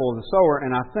the parable of the sower,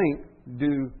 and I think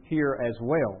do here as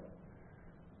well.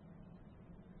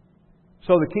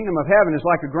 So the kingdom of heaven is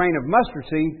like a grain of mustard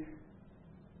seed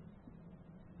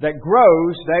that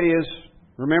grows, that is,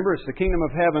 remember, it's the kingdom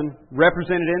of heaven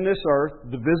represented in this earth,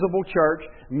 the visible church,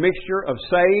 mixture of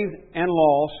saved and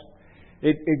lost.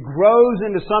 It grows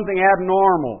into something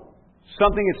abnormal,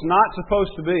 something it's not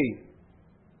supposed to be,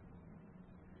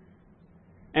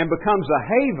 and becomes a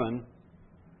haven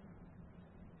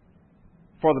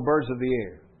for the birds of the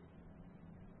air.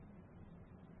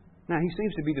 Now, He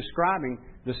seems to be describing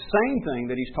the same thing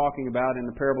that He's talking about in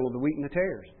the parable of the wheat and the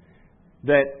tares.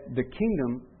 That the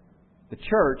kingdom, the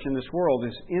church in this world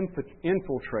is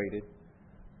infiltrated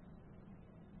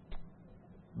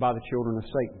by the children of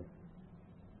Satan.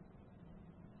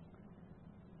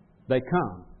 They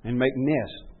come and make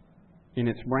nests in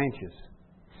its branches.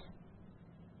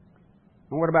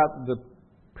 And what about the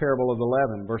parable of the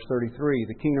leaven, verse 33?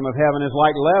 The kingdom of heaven is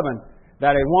like leaven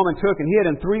that a woman took and hid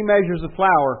in 3 measures of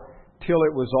flour till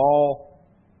it was all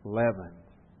leavened.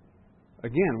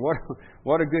 Again,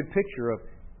 what a good picture of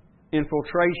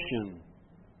infiltration.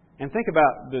 And think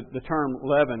about the term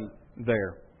leaven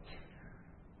there.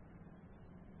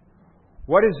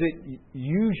 What is it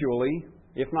usually,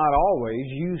 if not always,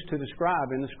 used to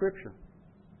describe in the Scripture?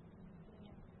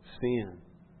 Sin.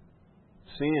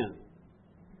 Sin.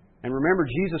 And remember,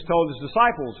 Jesus told His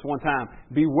disciples one time,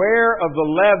 beware of the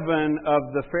leaven of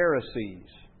the Pharisees.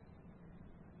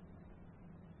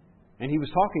 And He was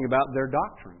talking about their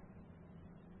doctrine.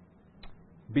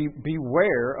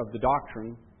 Beware of the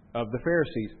doctrine of the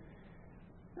Pharisees.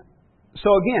 So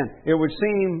again, it would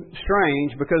seem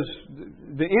strange because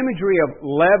the imagery of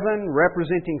leaven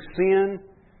representing sin,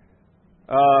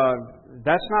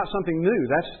 that's not something new.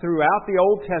 That's throughout the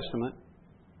Old Testament.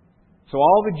 So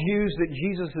all the Jews that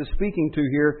Jesus is speaking to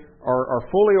here are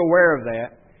fully aware of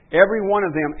that. Every one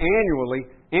of them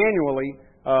annually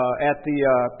at the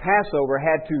Passover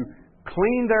had to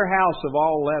clean their house of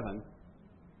all leaven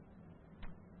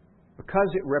because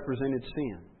it represented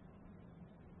sin.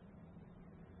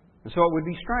 And so it would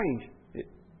be strange, it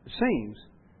seems,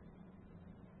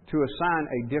 to assign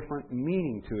a different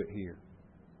meaning to it here.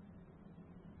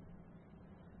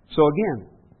 So again,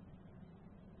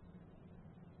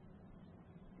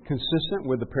 consistent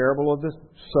with the parable of the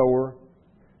sower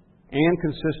and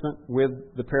consistent with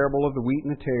the parable of the wheat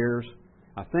and the tares,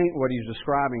 I think what He's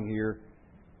describing here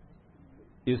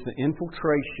is the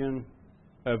infiltration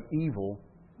of evil,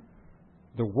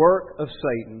 the work of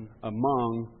Satan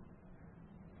among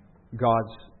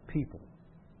God's people.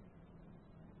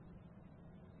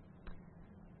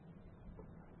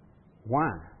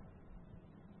 Why?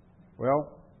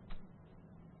 Well,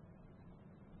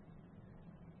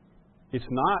 it's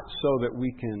not so that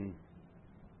we can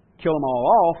kill them all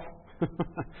off.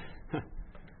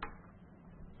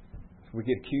 We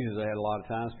get accused of that a lot of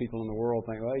times. People in the world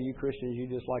think, well, you Christians, you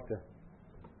just like to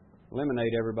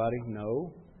eliminate everybody.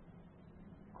 No.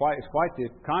 It's quite the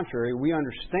contrary. We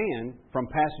understand from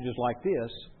passages like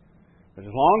this that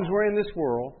as long as we're in this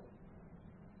world,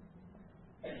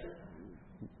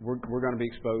 we're going to be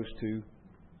exposed to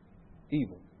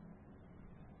evil.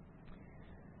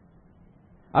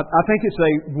 I think it's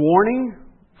a warning,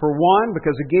 for one,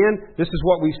 because again, this is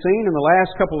what we've seen in the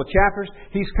last couple of chapters.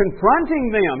 He's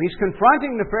confronting them. He's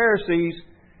confronting the Pharisees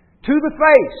to the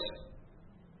face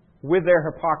with their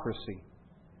hypocrisy.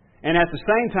 And at the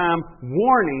same time,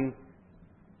 warning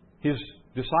His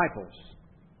disciples,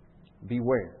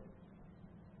 beware.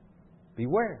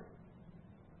 Beware.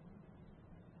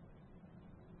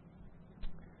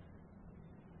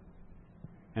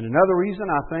 And another reason,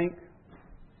 I think,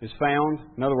 is found,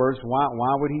 in other words, why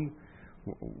would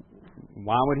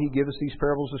He give us these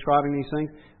parables describing these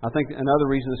things? I think another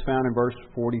reason is found in verse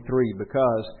 43,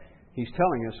 because He's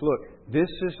telling us, look, this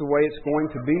is the way it's going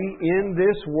to be in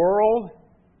this world.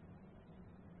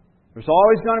 There's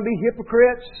always going to be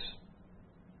hypocrites.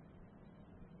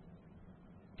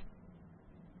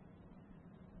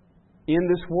 In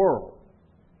this world.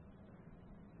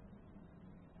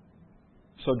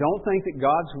 So don't think that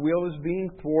God's will is being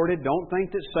thwarted. Don't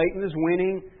think that Satan is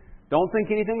winning. Don't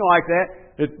think anything like that.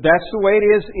 That's the way it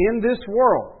is in this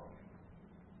world.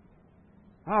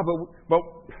 But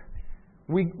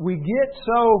we get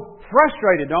so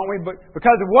frustrated, don't we?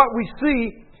 Because of what we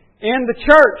see in the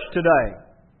church today.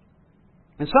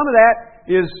 And some of that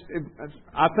is,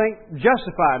 I think,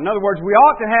 justified. In other words, we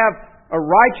ought to have a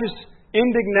righteous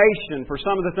indignation for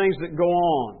some of the things that go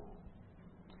on.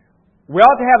 We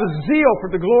ought to have a zeal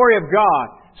for the glory of God,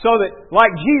 so that,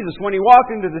 like Jesus, when He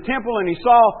walked into the temple and He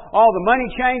saw all the money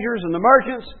changers and the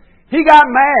merchants, He got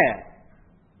mad.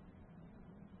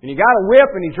 And He got a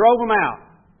whip and He drove them out.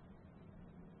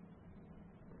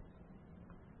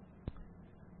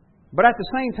 But at the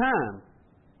same time,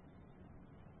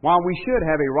 while we should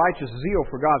have a righteous zeal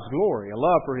for God's glory, a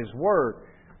love for His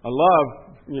Word, a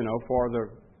love, for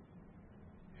the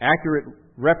accurate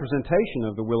representation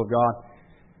of the will of God,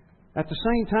 at the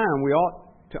same time, we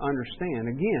ought to understand,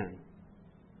 again,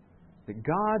 that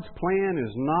God's plan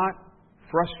is not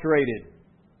frustrated.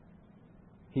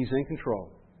 He's in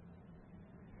control.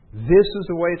 This is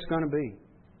the way it's going to be,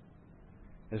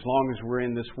 as long as we're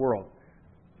in this world.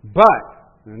 But,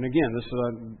 and again, this is,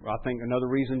 I think, another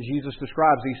reason Jesus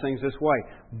describes these things this way.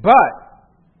 But,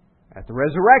 at the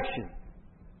resurrection,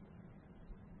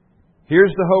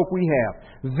 here's the hope we have.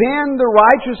 Then the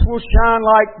righteous will shine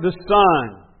like the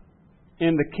sun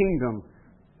in the kingdom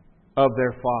of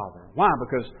their Father. Why?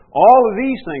 Because all of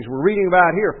these things we're reading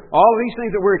about here, all of these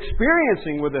things that we're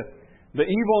experiencing with the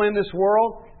evil in this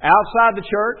world, outside the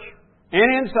church and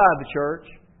inside the church,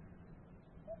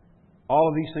 all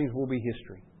of these things will be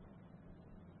history.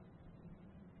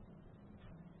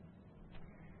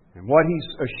 And what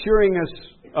He's assuring us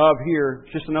of here,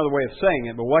 just another way of saying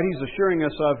it, but what He's assuring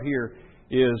us of here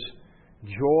is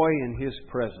joy in His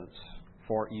presence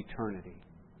for eternity.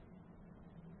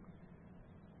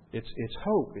 It's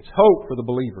hope. It's hope for the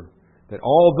believer that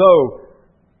although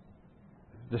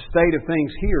the state of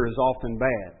things here is often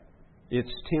bad,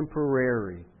 it's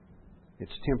temporary.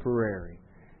 It's temporary.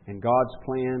 And God's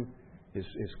plan is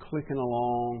clicking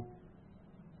along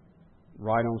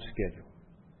right on schedule.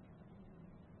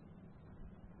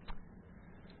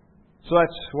 So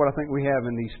that's what I think we have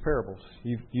in these parables.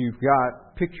 You've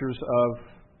got pictures of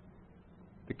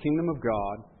the kingdom of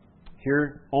God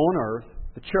here on earth,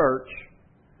 the church,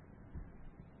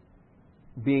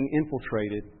 being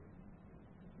infiltrated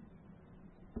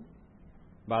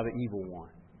by the evil one,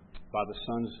 by the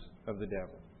sons of the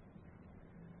devil.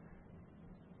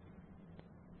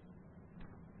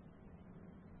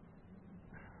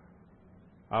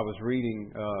 I was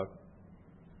reading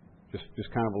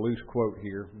just kind of a loose quote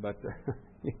here, but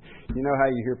you know how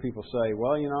you hear people say,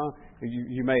 "Well,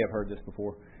 you may have heard this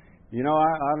before. I'm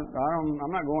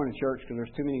not going to church because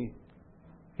there's too many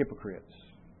hypocrites."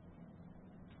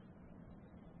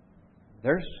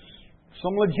 There's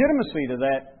some legitimacy to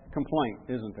that complaint,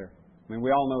 isn't there? I mean, we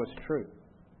all know it's true.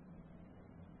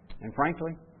 And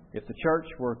frankly, if the church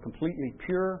were completely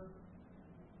pure,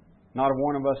 not a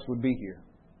one of us would be here.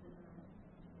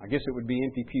 I guess it would be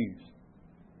empty pews.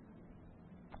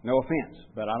 No offense,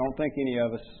 but I don't think any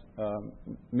of us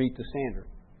meet the standard.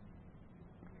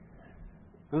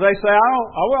 And they say, I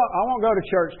won't go to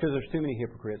church because there's too many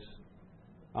hypocrites.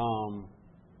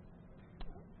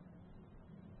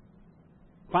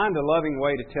 Find a loving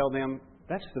way to tell them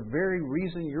that's the very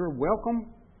reason you're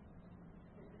welcome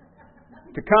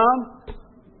to come.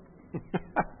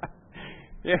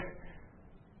 Yeah.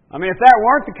 I mean, if that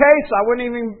weren't the case, I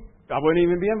wouldn't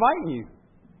even be inviting you.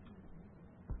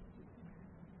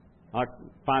 I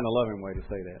find a loving way to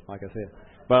say that, like I said.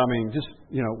 But I mean, just,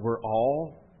 we're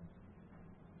all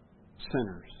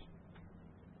sinners.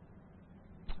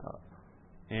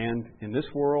 And in this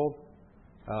world,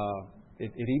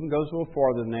 it even goes a little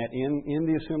farther than that. In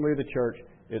the assembly of the church,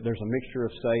 there's a mixture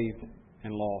of saved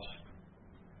and lost.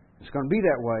 It's going to be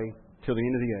that way till the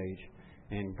end of the age.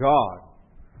 And God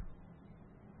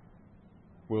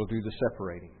will do the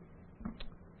separating.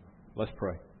 Let's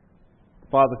pray.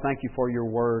 Father, thank you for your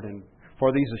word and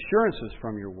for these assurances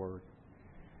from your word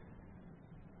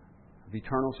of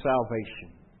eternal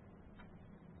salvation,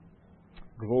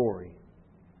 glory,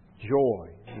 joy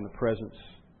in the presence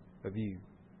of you.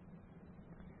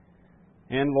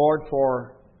 And Lord,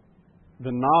 for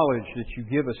the knowledge that you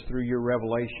give us through your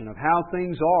revelation of how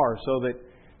things are so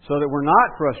that we're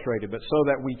not frustrated, but so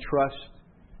that we trust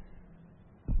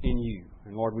in you.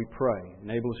 And Lord, we pray,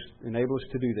 enable us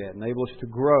to do that. Enable us to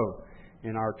grow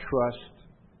in our trust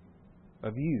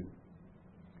of You.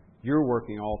 You're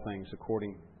working all things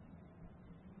according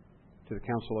to the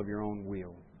counsel of Your own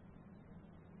will.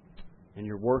 And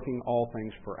You're working all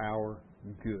things for our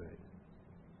good.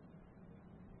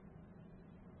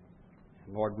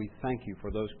 And Lord, we thank You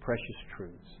for those precious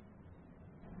truths.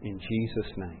 In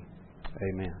Jesus' name,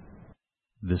 amen.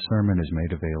 This sermon is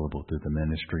made available through the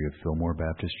ministry of Fillmore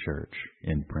Baptist Church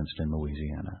in Princeton,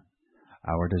 Louisiana.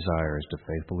 Our desire is to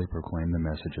faithfully proclaim the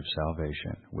message of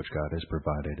salvation which God has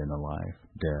provided in the life,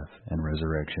 death, and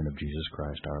resurrection of Jesus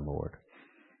Christ our Lord.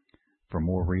 For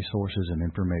more resources and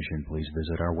information, please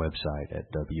visit our website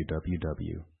at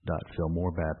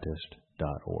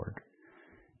www.fillmorebaptist.org.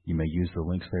 You may use the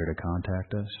links there to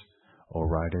contact us or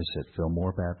write us at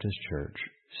Fillmore Baptist Church,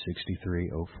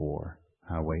 6304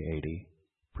 Highway 80,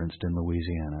 Princeton,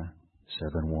 Louisiana,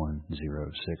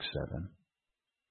 71067.